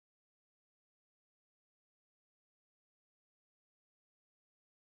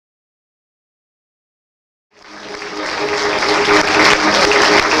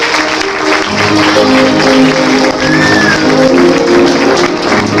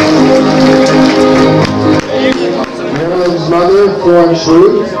Lawrence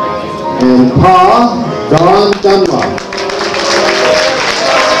Root, and Pa, Don Dunlop.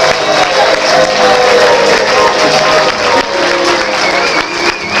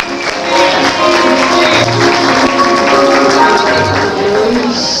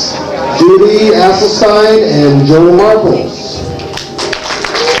 Judy Asselstine and Joe Marples.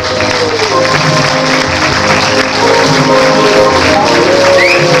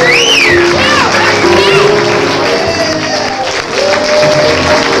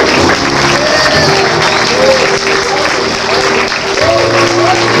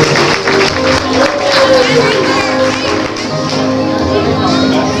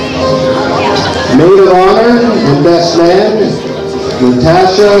 Maid of Honor and Best Man,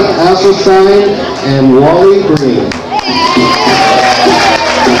 Natasha Asselstine and Wally Green.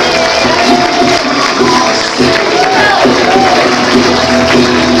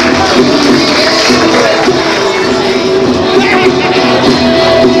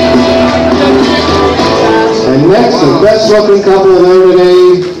 And next, the best looking couple there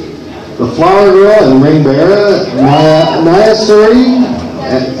today, the Flower Girl and Ring Bearer, Naya Suri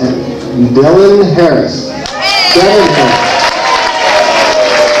and Dylan Harris. Devin Harris.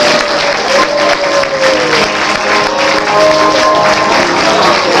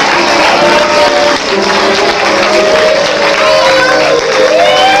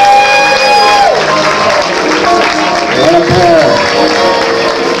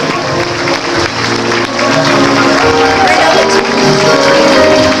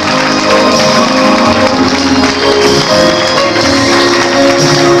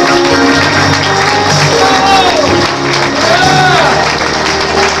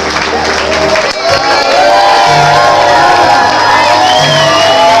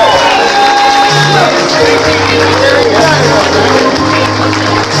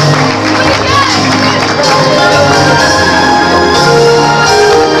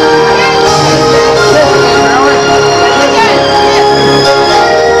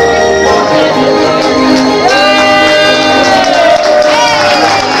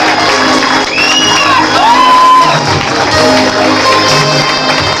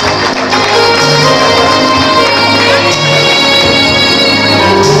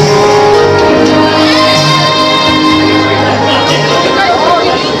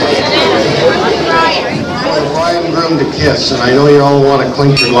 And I know you all want to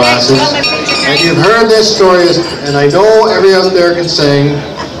clink your glasses. And you've heard this story, and I know everyone up there can sing.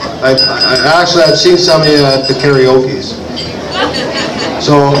 I've seen some of you at the karaoke's.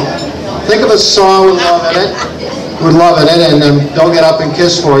 So think of a song with love in it, and they'll get up and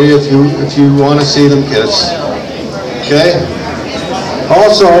kiss for you if you want to see them kiss. Okay?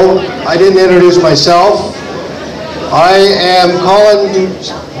 Also, I didn't introduce myself. I am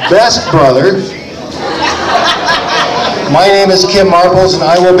Colin's best brother. My name is Kim Marples, and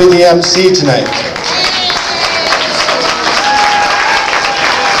I will be the MC tonight.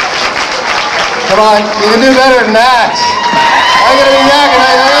 Come on, you can do better than that. I'm going to be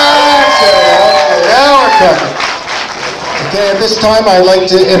yakking. Now we're cooking. Okay, at this time, I'd like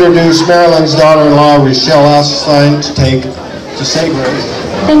to introduce Marilyn's daughter-in-law, Rochelle Asselstine, to say grace.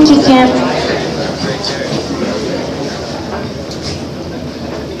 Thank you, Kim.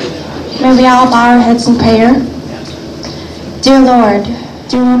 May we all bow our heads in prayer. Dear Lord,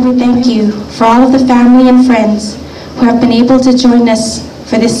 we thank you for all of the family and friends who have been able to join us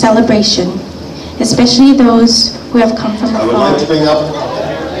for this celebration, especially those who have come from afar. I would like to bring up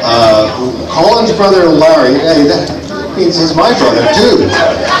Colin's brother Larry. Hey, that means he's my brother too.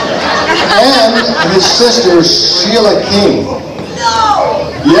 And his sister Sheila King.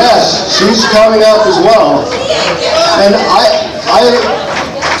 Yes, she's coming up as well. And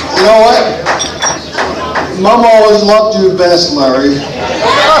you know what? Mom always loved you best, Larry. It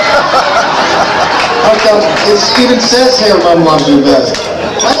even says here, Mom loves you best.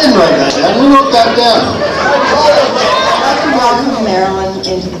 I didn't write that down. Who wrote that down? I'd like to welcome Marilyn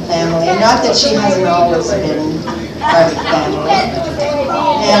into the family. Not that she hasn't always been part of the family.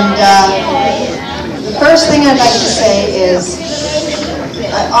 And the first thing I'd like to say is,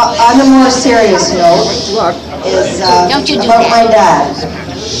 on a more serious note, is about my dad.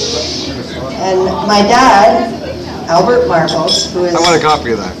 And my dad, Albert Marples, who is... I want a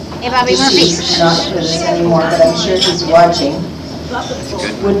copy of that. He's not with us anymore, but I'm sure he's watching.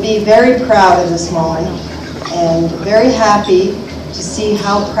 Would be very proud of this moment and very happy to see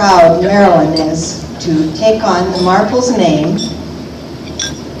how proud Marilyn is to take on the Marples name,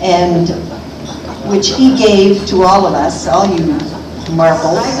 and which he gave to all of us, all you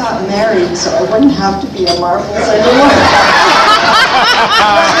Marples. I got married, so I wouldn't have to be a Marples anymore.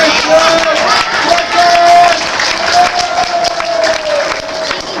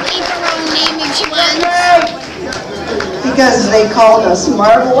 because they called us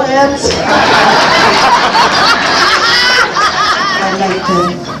Marbleheads. I'd like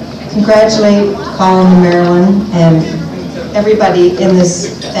to congratulate Colin and Marilyn and everybody in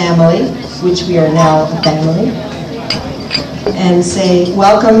this family, which we are now a family, and say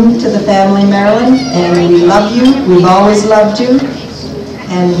welcome to the family, Marilyn, and we love you, we've always loved you,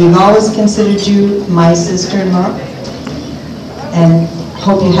 and we've always considered you my sister-in-law, and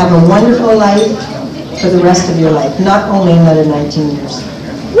hope you have a wonderful life for the rest of your life, not only another 19 years.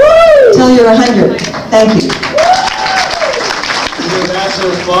 Woo! Till you're 100. Thank you. You've been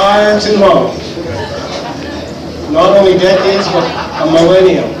so far too long. Not only decades, but a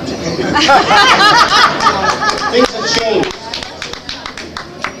millennium. Things have changed.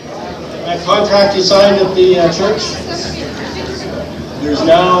 That contract you signed at the church, there's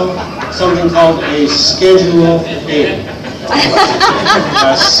now something called a Schedule A.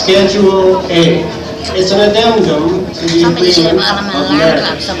 A Schedule A. It's an addendum to the agreement of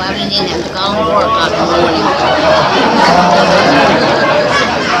marriage.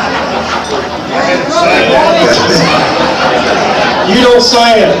 You don't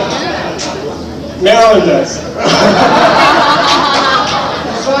sign it. Marilyn does.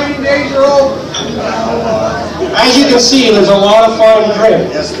 Signing days are over. As you can see, there's a lot of fine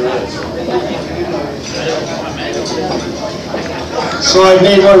print. Yes, there is. So I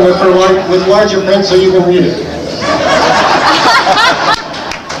made one with larger print so you can read it.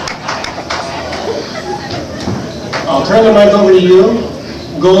 I'll turn the mic over to you.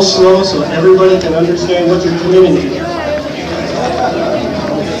 Go slow so everybody can understand what you're committing to.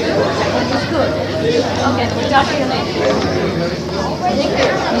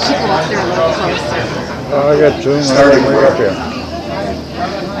 I got two. Starting right here.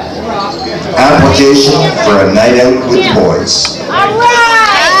 Application for a night out with boys. All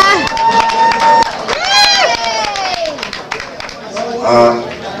right!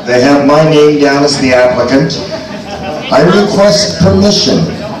 They have my name down as the applicant. I request permission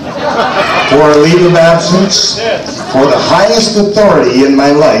for a leave of absence for the highest authority in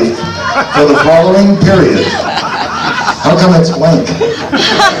my life for the following period. How come it's blank?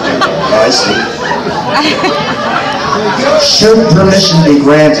 Oh, I see. Should permission be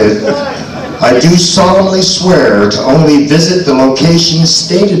granted, I do solemnly swear to only visit the locations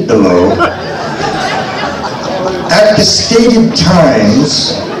stated below at the stated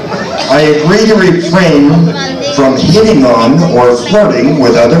times. I agree to refrain from hitting on or flirting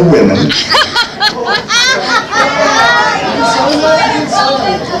with other women.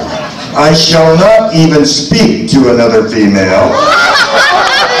 I shall not even speak to another female.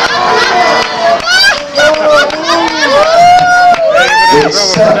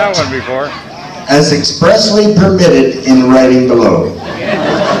 Except as expressly permitted in writing below.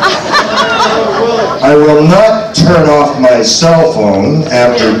 I will not turn off my cell phone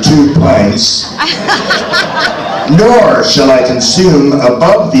after 2 pints, nor shall I consume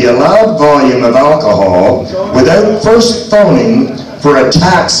above the allowed volume of alcohol without first phoning for a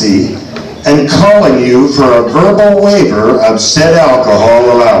taxi and calling you for a verbal waiver of said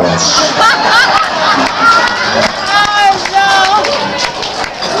alcohol allowance.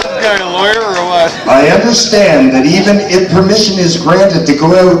 I understand that even if permission is granted to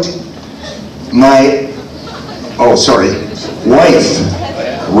go out, my wife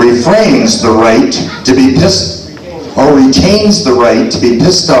refrains the right to be retains the right to be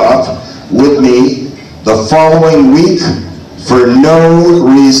pissed off with me the following week for no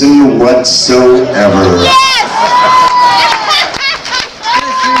reason whatsoever. Yes!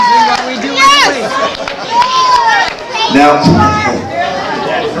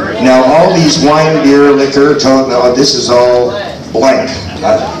 Now all these wine, beer, liquor, this is all blank.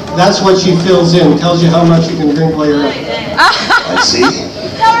 That's what she fills in. Tells you how much you can drink while you're out. I see.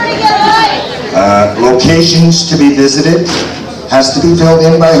 Locations to be visited has to be filled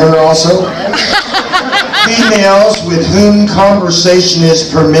in by her also. Females with whom conversation is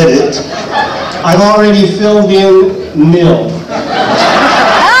permitted. I've already filled in nil.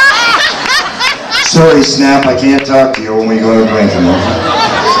 Sorry, Snap, I can't talk to you when we go to drinking.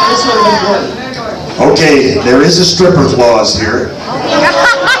 Okay, there is a stripper clause here.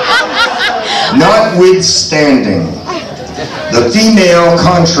 Notwithstanding, the female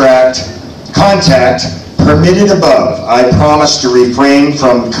contact permitted above, I promise to refrain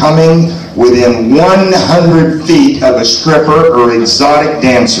from coming within 100 feet of a stripper or exotic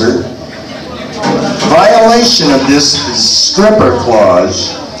dancer. Violation of this stripper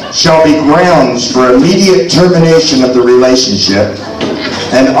clause shall be grounds for immediate termination of the relationship,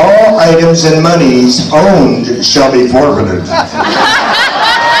 and all items and monies owned shall be forfeited.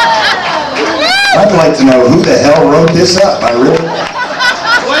 I'd like to know who the hell wrote this up.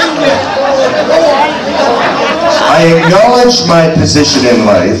 I acknowledge my position in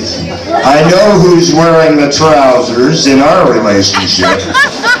life. I know who's wearing the trousers in our relationship.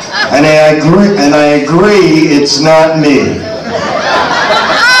 And I agree it's not me.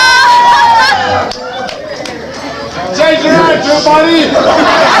 Change your attitude, buddy!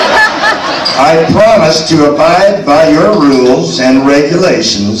 I promise to abide by your rules and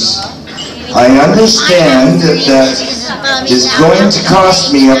regulations. I understand that is going to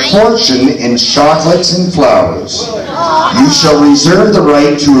cost me a fortune in chocolates and flowers. You shall reserve the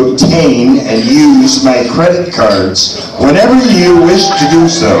right to obtain and use my credit cards whenever you wish to do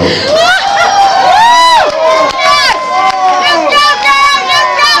so.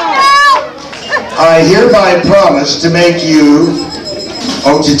 I hereby promise to take you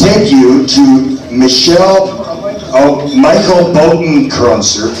to Michael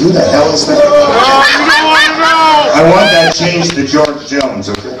Botenkrancer. Who the hell is that? I want that changed to George Jones,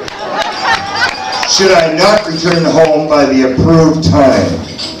 okay? Should I not return home by the approved time,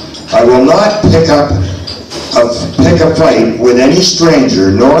 I will not pick a fight with any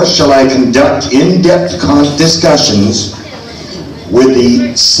stranger, nor shall I conduct in-depth discussions with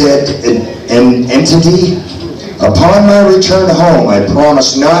the said entity. Upon my return home, I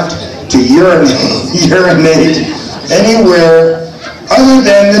promise not to urinate anywhere other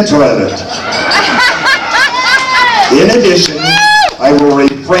than the toilet. In addition, I will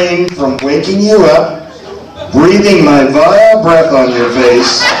refrain from waking you up, breathing my vile breath on your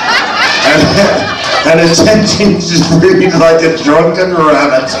face, and attempting to breathe like a drunken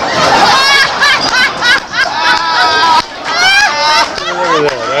rabbit.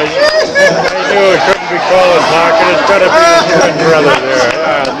 I knew it couldn't be Colin talking. It's got to be his twin brother there.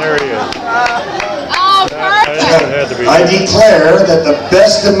 Ah, there he is. I declare that the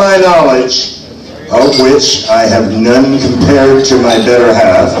best of my knowledge, of which I have none compared to my better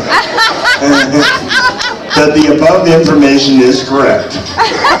half, that the above information is correct.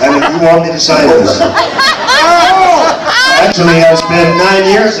 And if you want me to sign this, actually I spent 9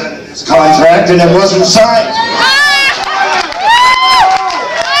 years on this contract and it wasn't signed.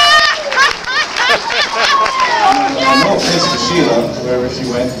 No offense to Sheila, wherever she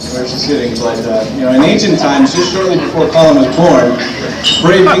went, where she's sitting, but in ancient times, just shortly before Colin was born,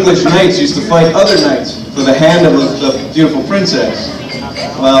 brave English knights used to fight other knights for the hand of the beautiful princess.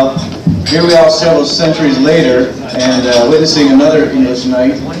 Well, here we are several centuries later, and witnessing another English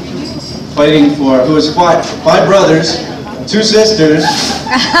knight fighting who has fought 5 brothers, 2 sisters,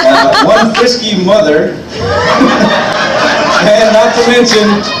 1 frisky mother, and not to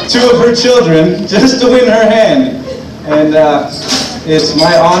mention 2 of her children, just to win her hand. And it's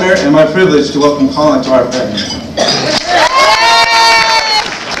my honor and my privilege to welcome Colin to our family.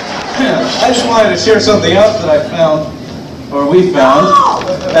 I just wanted to share something else that I found, or we found,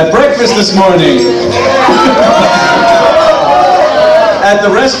 at breakfast this morning. At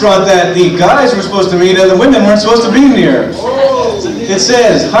the restaurant that the guys were supposed to meet and the women weren't supposed to be near. It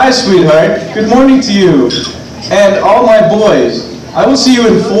says, "Hi sweetheart, good morning to you, and all my boys. I will see you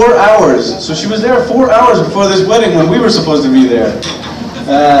in 4 hours." So she was there 4 hours before this wedding when we were supposed to be there.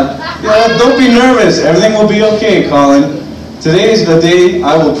 Don't be nervous. Everything will be okay, Colin. Today's the day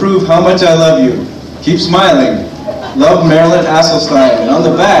I will prove how much I love you. Keep smiling. Love, Marilyn Asselstine. And on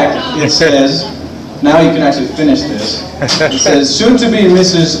the back, it says, now you can actually finish this. It says, soon to be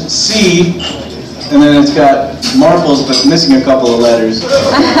Mrs. C. And then it's got Marples, but missing a couple of letters.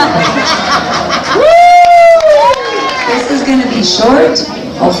 This is going to be short,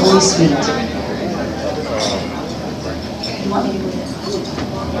 hopefully sweet. You want me to go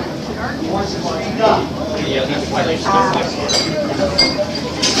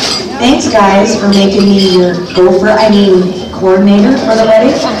Thanks, guys, for making me your coordinator for the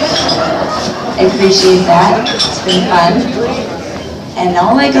wedding. I appreciate that. It's been fun. And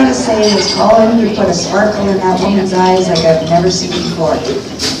all I gotta say is, Colin, you put a sparkle in that woman's eyes like I've never seen before.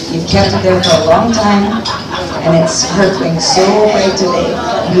 You've kept it there for a long time, and it's sparkling so bright today.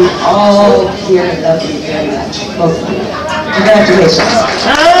 You all here love you very much, both of you. Congratulations.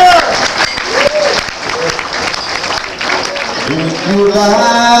 Would you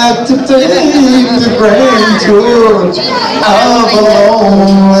like to take the grand tour of a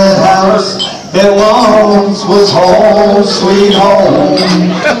lonely house that once was home, sweet home?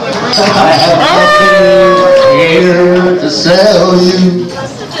 I have nothing here to sell you.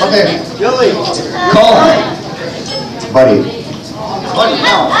 Okay, Billy, Colin, buddy,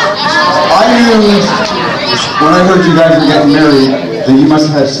 now. I knew when I heard you guys were getting married that you must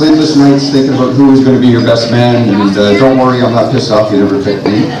have had sleepless nights thinking about who was going to be your best man, and don't worry, I'm not pissed off you never picked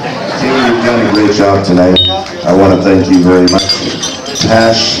me. You've done a great job tonight. I want to thank you very much.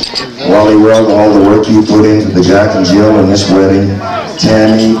 Tash, Wally World, all the work you put into the Jack and Jill in this wedding.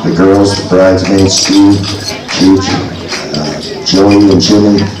 Tammy, the girls, the bridesmaids, Steve, Joey and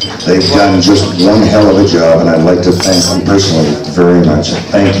Jimmy. They've done just one hell of a job, and I'd like to thank them personally very much.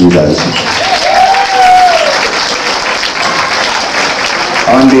 Thank you, guys.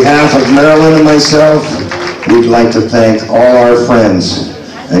 On behalf of Marilyn and myself, we'd like to thank all our friends,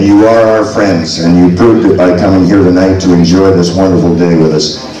 and you are our friends, and you proved it by coming here tonight to enjoy this wonderful day with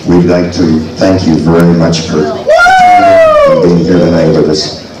us. We'd like to thank you very much for being here tonight with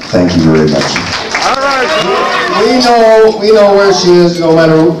us. Thank you very much. We know where she is. No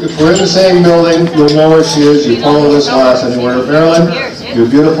matter if we're in the same building, you'll know where she is. You follow this glass anywhere. Marilyn, you're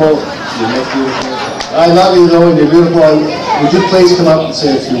beautiful. You look beautiful. I love you though, and you're beautiful. And would you please come up and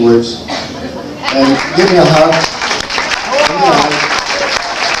say a few words and give me a hug? Give me a hug.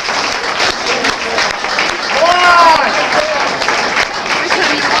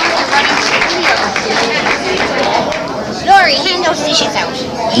 Lori, hand those dishes out.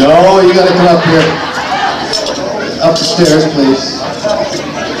 No, you got to come up here. Up the stairs, please.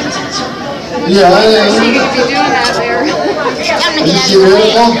 Yeah, You could be doing that there. is she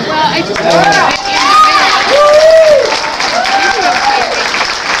beautiful?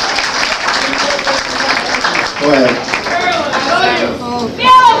 Go ahead.